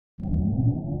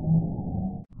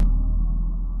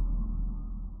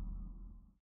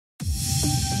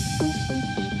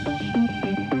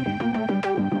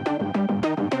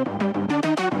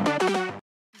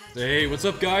Hey, what's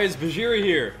up guys? Bajheera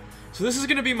here. So this is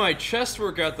gonna be my chest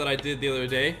workout that I did the other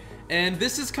day, and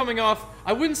this is coming off,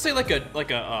 I wouldn't say like a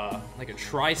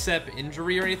tricep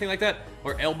injury or anything like that,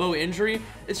 or elbow injury.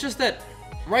 It's just that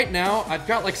right now I've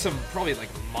got like some probably like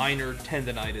minor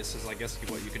tendonitis is I guess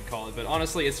what you could call it, but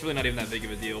honestly it's really not even that big of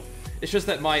a deal. It's just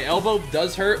that my elbow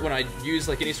does hurt when I use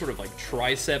like any sort of like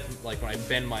tricep, like when I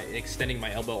bend extending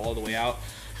my elbow all the way out.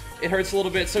 It hurts a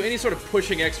little bit, so any sort of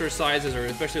pushing exercises, or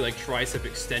especially like tricep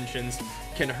extensions,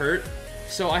 can hurt.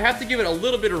 So I have to give it a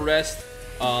little bit of rest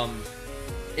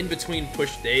in between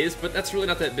push days, but that's really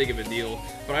not that big of a deal.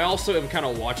 But I also am kind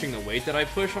of watching the weight that I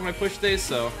push on my push days,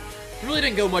 so I really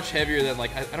didn't go much heavier than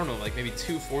like, I don't know, like maybe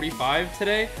 245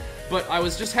 today. But I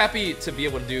was just happy to be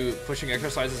able to do pushing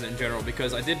exercises in general,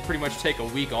 because I did pretty much take a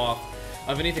week off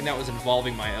of anything that was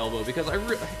involving my elbow, because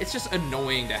it's just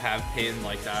annoying to have pain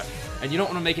like that, and you don't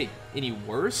want to make it any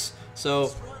worse.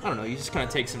 So I don't know, you just kind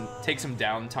of take some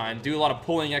downtime, do a lot of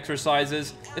pulling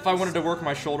exercises. If I wanted to work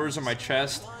my shoulders or my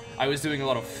chest, I was doing a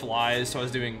lot of flies, so I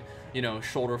was doing, you know,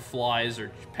 shoulder flies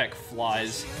or pec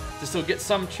flies to still get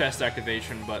some chest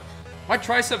activation. But my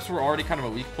triceps were already kind of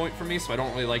a weak point for me, so I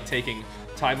don't really like taking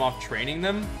time off training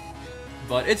them,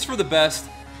 but it's for the best.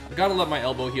 I've got to let my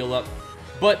elbow heal up.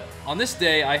 But on this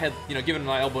day, I had, you know, given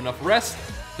my elbow enough rest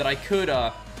that I could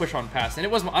push on past. And it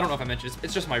was, I don't know if I mentioned,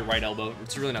 it's just my right elbow.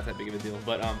 It's really not that big of a deal.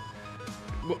 But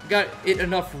got it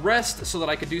enough rest so that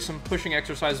I could do some pushing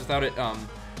exercise without it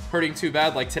hurting too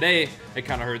bad. Like today, it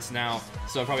kind of hurts now,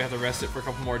 so I'll probably have to rest it for a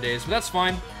couple more days. But that's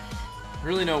fine.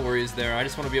 Really no worries there. I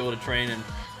just want to be able to train. And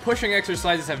pushing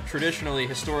exercises have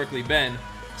historically been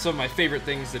some of my favorite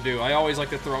things to do. I always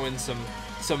like to throw in some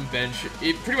bench,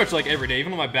 pretty much like every day.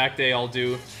 Even on my back day, I'll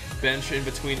do bench in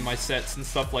between my sets and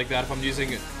stuff like that if I'm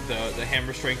using the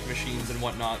hammer strength machines and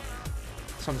whatnot.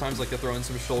 Sometimes I like to throw in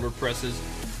some shoulder presses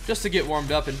just to get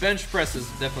warmed up, and bench press is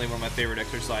definitely one of my favorite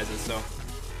exercises. So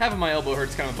having my elbow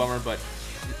hurt's kind of a bummer, but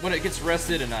when it gets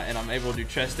rested and I'm able to do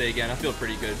chest day again, I feel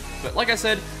pretty good. But like I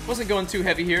said, wasn't going too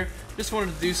heavy here. Just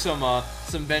wanted to do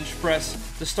some bench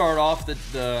press to start off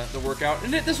the workout,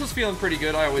 and this was feeling pretty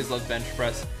good. I always love bench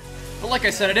press. But like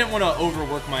I said, I didn't want to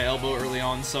overwork my elbow early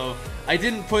on, so I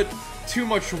didn't put too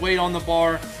much weight on the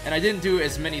bar, and I didn't do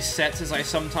as many sets as I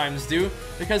sometimes do,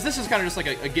 because this is kind of just like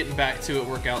a getting back to it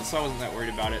workout, so I wasn't that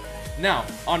worried about it. Now,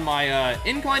 on my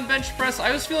incline bench press,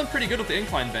 I was feeling pretty good with the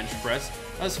incline bench press.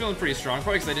 I was feeling pretty strong,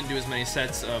 probably because I didn't do as many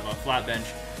sets of a flat bench.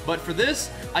 But for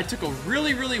this, I took a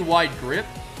really, really wide grip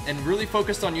and really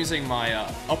focused on using my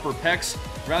upper pecs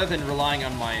rather than relying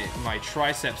on my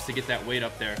triceps to get that weight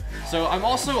up there. So I'm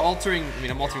also altering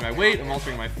my weight, I'm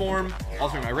altering my form,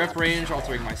 altering my rep range,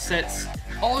 altering my sets,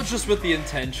 all just with the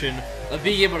intention of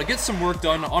being able to get some work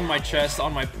done on my chest,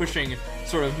 on my pushing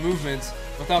sort of movements,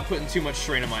 without putting too much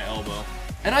strain on my elbow.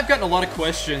 And I've gotten a lot of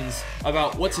questions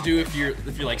about what to do if you're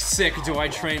like sick. Do I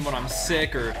train when I'm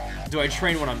sick, or do I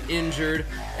train when I'm injured?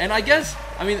 And I guess,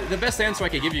 the best answer I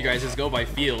could give you guys is go by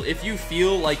feel. If you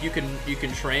feel like you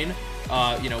can train,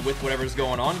 you know, with whatever's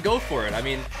going on, go for it.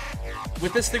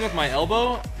 With this thing with my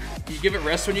elbow, you give it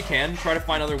rest when you can. Try to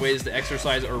find other ways to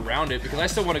exercise around it, because I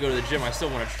still want to go to the gym. I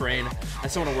still want to train. I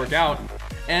still want to work out.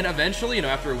 And eventually, you know,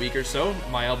 after a week or so,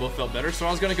 my elbow felt better, so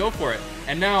I was gonna go for it.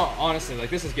 And now, honestly, like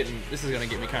this is gonna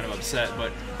get me kind of upset,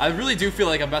 but I really do feel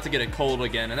like I'm about to get a cold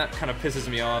again, and that kind of pisses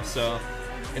me off. So,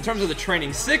 in terms of the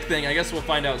training sick thing, I guess we'll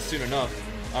find out soon enough.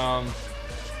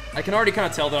 I can already kind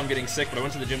of tell that I'm getting sick, but I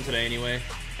went to the gym today anyway.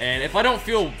 And if I don't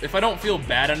feel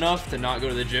bad enough to not go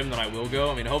to the gym, then I will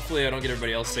go. Hopefully I don't get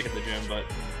everybody else sick at the gym, but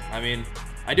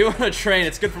I do want to train.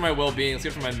 It's good for my well-being. It's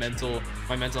good for my mental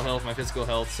health, my physical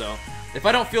health. So if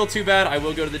I don't feel too bad, I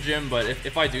will go to the gym. But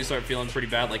if I do start feeling pretty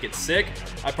bad, like it's sick,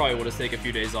 I probably will just take a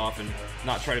few days off and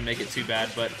not try to make it too bad.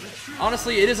 But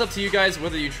honestly, it is up to you guys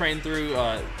whether you train through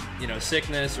you know,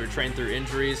 sickness or train through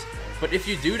injuries. But if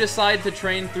you do decide to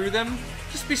train through them,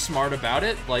 just be smart about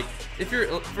it. Like,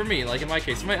 for me, like in my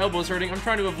case, my elbow's hurting. I'm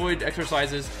trying to avoid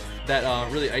exercises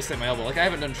that really isolate my elbow. Like, I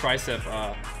haven't done tricep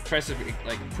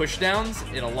like push downs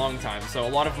in a long time. So a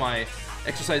lot of my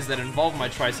exercises that involve my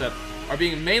tricep are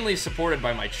being mainly supported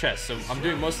by my chest. So I'm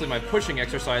doing mostly my pushing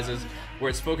exercises where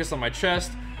it's focused on my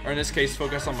chest, or in this case,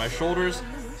 focused on my shoulders.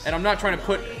 And I'm not trying to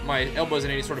put my elbows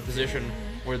in any sort of position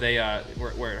where they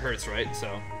where it hurts, right?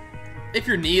 So if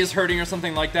your knee is hurting or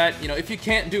something like that, you know, if you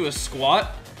can't do a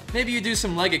squat, maybe you do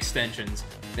some leg extensions.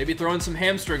 Maybe throw in some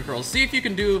hamstring curls. See if you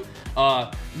can do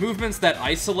movements that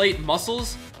isolate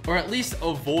muscles, or at least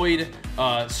avoid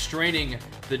straining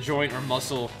the joint or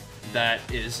muscle that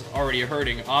is already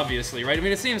hurting, obviously, right?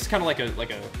 It seems kind of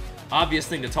like a obvious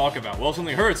thing to talk about. Well, if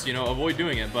something hurts, you know, avoid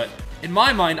doing it. But in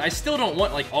my mind, I still don't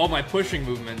want, like, all my pushing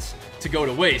movements to go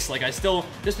to waste. Like, I still,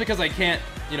 just because I can't,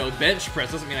 you know, bench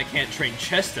press doesn't mean I can't train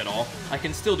chest at all. I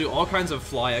can still do all kinds of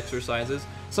fly exercises.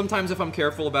 Sometimes if I'm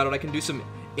careful about it, I can do some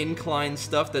incline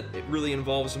stuff that it really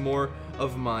involves more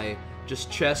of my just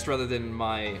chest rather than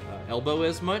my elbow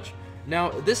as much. Now,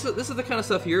 this is the kind of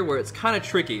stuff here where it's kind of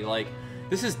tricky. Like,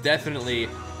 this is definitely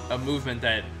a movement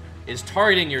that is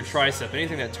targeting your tricep.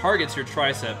 Anything that targets your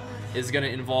tricep is going to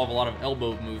involve a lot of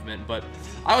elbow movement, but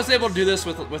I was able to do this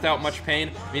without much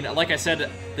pain. I mean, like I said,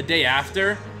 the day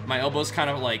after, my elbow's kind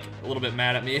of like a little bit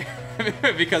mad at me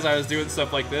because I was doing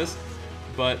stuff like this,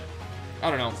 but I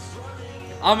don't know.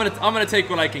 I'm gonna take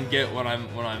what I can get when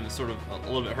I'm sort of a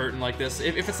little bit hurting like this.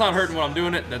 If it's not hurting when I'm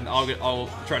doing it, then I'll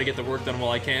try to get the work done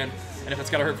while I can. And if it's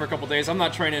gotta hurt for a couple days, I'm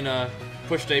not training a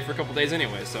push day for a couple days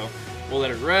anyway. So we'll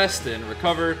let it rest and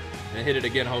recover and hit it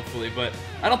again hopefully. But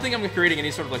I don't think I'm creating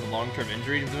any sort of like long-term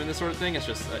injury doing this sort of thing. It's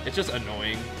just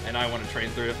annoying, and I want to train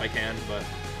through it if I can. But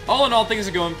all in all, things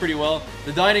are going pretty well.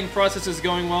 The dieting process is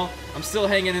going well. I'm still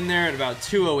hanging in there at about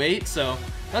 208, so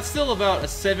that's still about a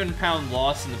 7-pound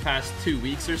loss in the past 2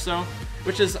 weeks or so,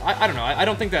 which is I don't know. I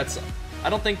don't think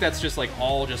that's just like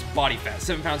all just body fat.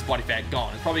 7 pounds body fat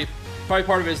gone. It's probably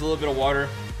part of it is a little bit of water.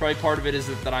 Probably part of it is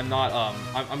that I'm not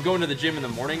I'm going to the gym in the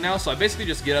morning now, so I basically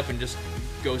just get up and just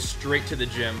go straight to the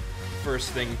gym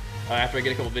first thing after I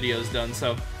get a couple videos done.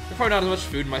 So there's probably not as much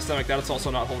food in my stomach. That's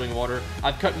also not holding water.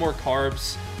 I've cut more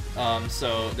carbs.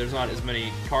 So there's not as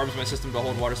many carbs in my system to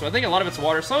hold water. So I think a lot of it's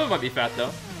water. Some of it might be fat though.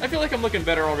 I feel like I'm looking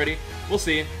better already. We'll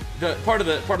see. The part of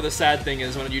the sad thing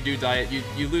is when you do diet,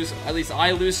 you lose, at least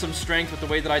I lose some strength with the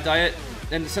way that I diet.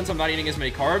 And since I'm not eating as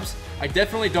many carbs, I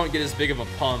definitely don't get as big of a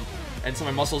pump, and so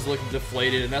my muscles look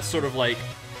deflated, and that's sort of like,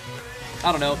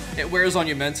 I don't know, it wears on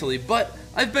you mentally. But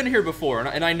I've been here before,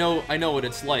 and I know what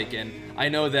it's like, and I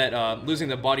know that losing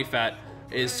the body fat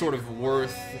is sort of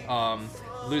worth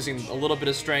losing a little bit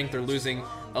of strength or losing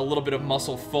a little bit of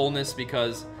muscle fullness,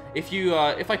 because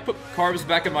if I put carbs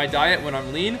back in my diet when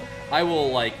I'm lean, I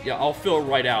will I'll fill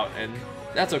right out, and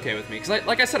that's okay with me, because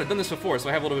like I said, I've done this before, so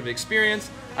I have a little bit of experience.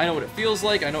 I know what it feels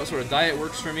like. I know what sort of diet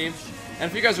works for me. And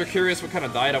if you guys are curious what kind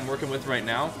of diet I'm working with right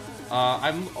now,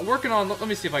 I'm working on, let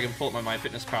me see if I can pull up my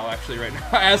MyFitnessPal actually right now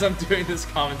as I'm doing this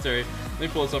commentary. Let me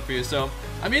pull this up for you. So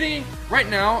I'm eating right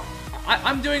now,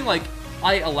 I'm doing like,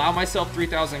 I allow myself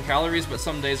 3,000 calories, but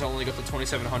some days I only go to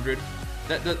 2,700.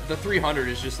 The 300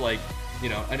 is just like, you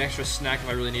know, an extra snack if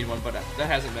I really need one, but that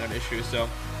hasn't been an issue. So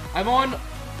I'm on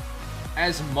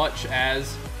as much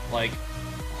as like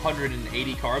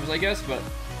 180 carbs, I guess, but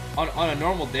on a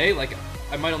normal day, like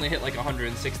I might only hit like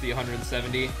 160,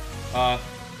 170.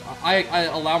 I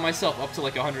allow myself up to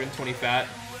like 120 fat,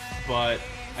 but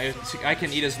I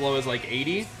can eat as low as like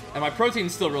 80, and my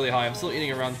protein's still really high. I'm still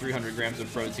eating around 300 grams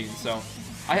of protein, so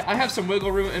I have some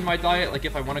wiggle room in my diet, like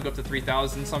if I want to go up to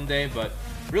 3,000 someday, but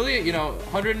really, you know,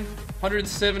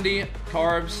 170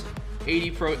 carbs,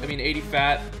 80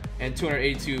 fat, and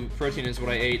 282 protein is what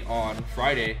I ate on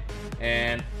Friday,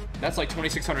 and that's like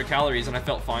 2,600 calories, and I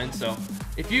felt fine. So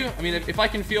if I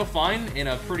can feel fine in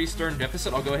a pretty stern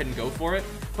deficit, I'll go ahead and go for it.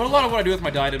 But a lot of what I do with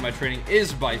my diet and my training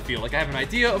is by feel. Like I have an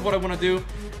idea of what I want to do,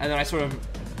 and then I sort of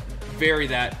vary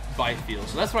that by feel.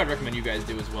 So that's what I'd recommend you guys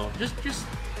do as well. Just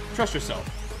trust yourself.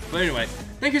 But anyway,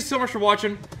 thank you so much for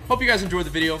watching. Hope you guys enjoyed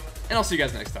the video, and I'll see you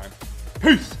guys next time.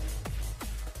 Peace!